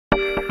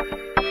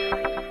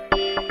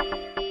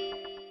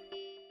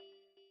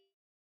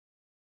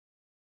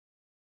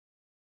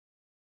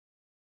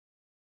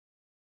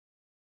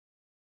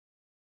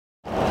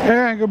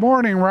Hey, good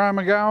morning.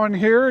 Ron.McGowen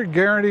here at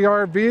Guaranty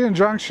RV in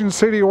Junction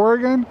City,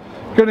 Oregon.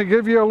 Going to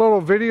give you a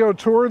little video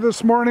tour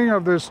this morning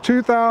of this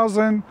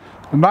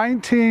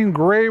 2019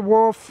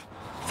 Greywolf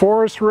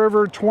Forest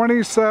River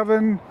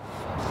 27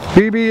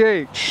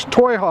 BBH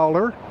toy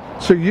hauler.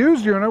 It's a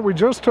used unit we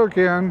just took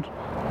in,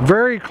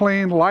 very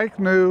clean, like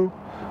new.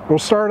 We'll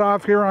start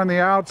off here on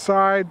the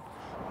outside.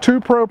 2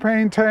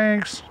 propane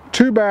tanks,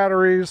 2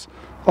 batteries,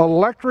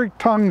 electric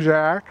tongue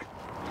jack.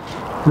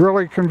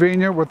 Really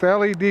convenient with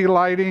LED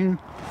lighting,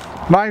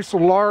 nice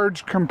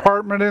large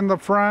compartment in the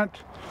front,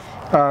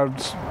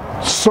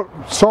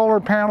 solar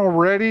panel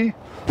ready,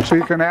 so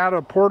you can add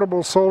a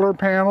portable solar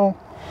panel,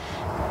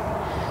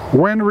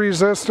 wind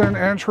resistant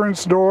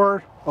entrance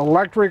door,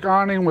 electric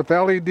awning with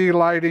LED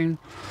lighting,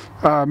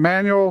 4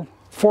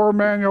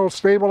 manual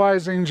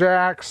stabilizing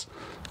jacks,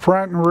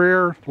 front and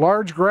rear,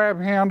 large grab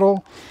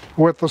handle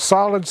with the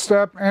solid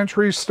step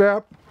entry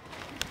step.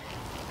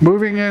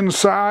 Moving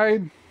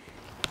inside,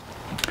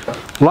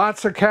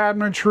 lots of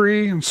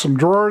cabinetry and some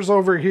drawers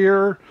over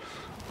here.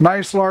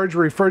 Nice large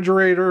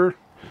refrigerator.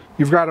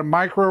 You've got a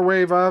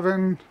microwave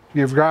oven.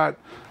 You've got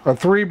a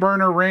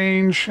 3-burner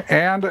range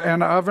and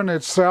an oven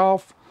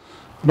itself.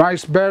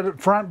 Nice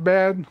front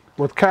bed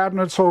with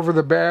cabinets over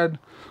the bed.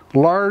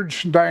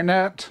 Large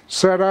dinette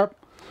setup,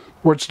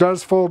 which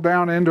does fold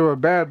down into a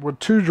bed with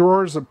 2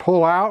 drawers that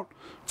pull out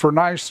for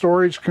nice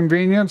storage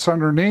convenience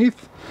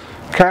underneath.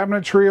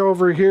 Cabinetry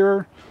over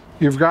here.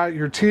 You've got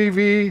your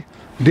TV,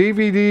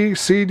 DVD,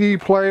 CD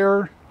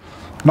player.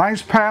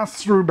 Nice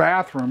pass-through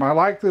bathroom. I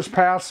like this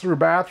pass-through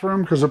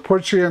bathroom because it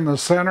puts you in the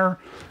center.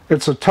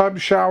 It's a tub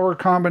shower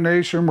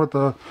combination with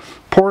a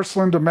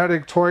porcelain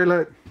Dometic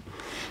toilet.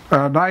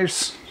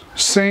 Nice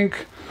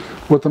sink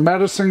with a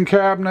medicine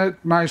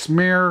cabinet, nice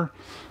mirror,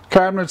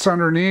 cabinets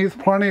underneath,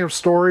 plenty of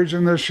storage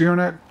in this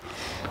unit.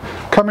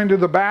 Coming to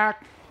the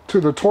back, to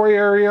the toy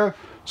area,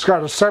 it's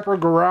got a separate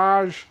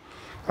garage.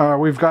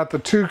 We've got the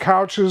 2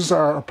 couches,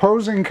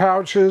 opposing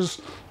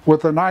couches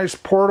with a nice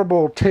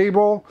portable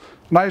table.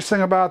 Nice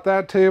thing about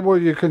that table,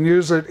 you can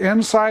use it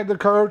inside the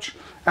coach,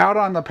 out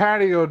on the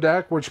patio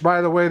deck, which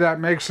by the way that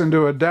makes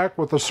into a deck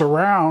with a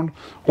surround,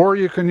 or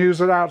you can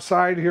use it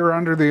outside here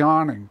under the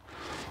awning.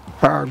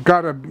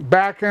 Got a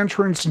back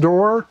entrance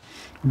door,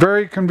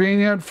 very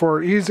convenient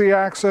for easy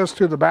access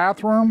to the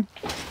bathroom.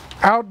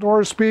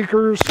 Outdoor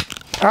speakers,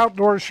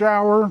 outdoor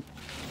shower.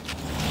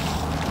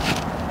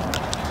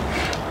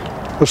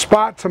 A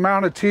spot to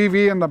mount a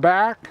TV in the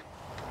back.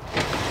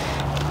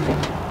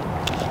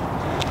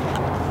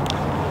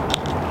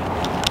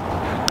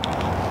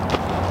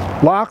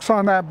 Locks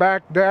on that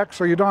back deck,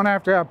 so you don't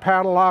have to have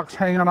padlocks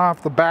hanging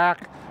off the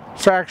back.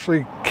 It's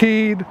actually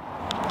keyed.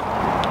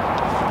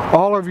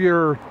 All of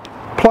your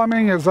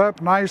plumbing is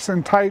up nice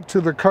and tight to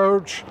the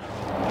coach.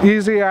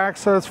 Easy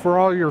access for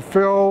all your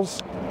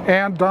fills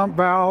and dump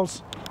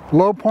valves.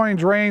 Low point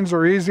drains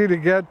are easy to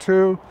get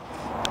to.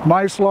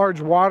 Nice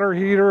large water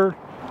heater.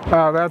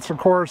 That's of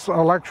course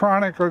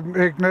electronic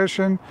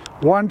ignition,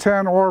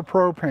 110 or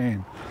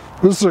propane.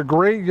 This is a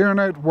great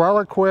unit, well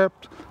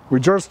equipped. We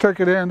just took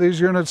it in.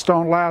 These units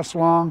don't last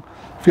long.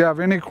 If you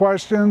have any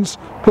questions,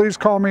 please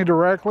call me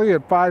directly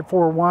at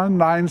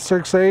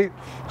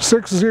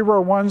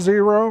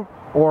 541-968-6010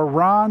 or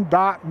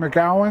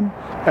Ron.McGowen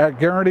at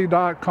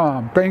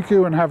Guaranty.com. Thank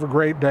you and have a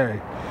great day.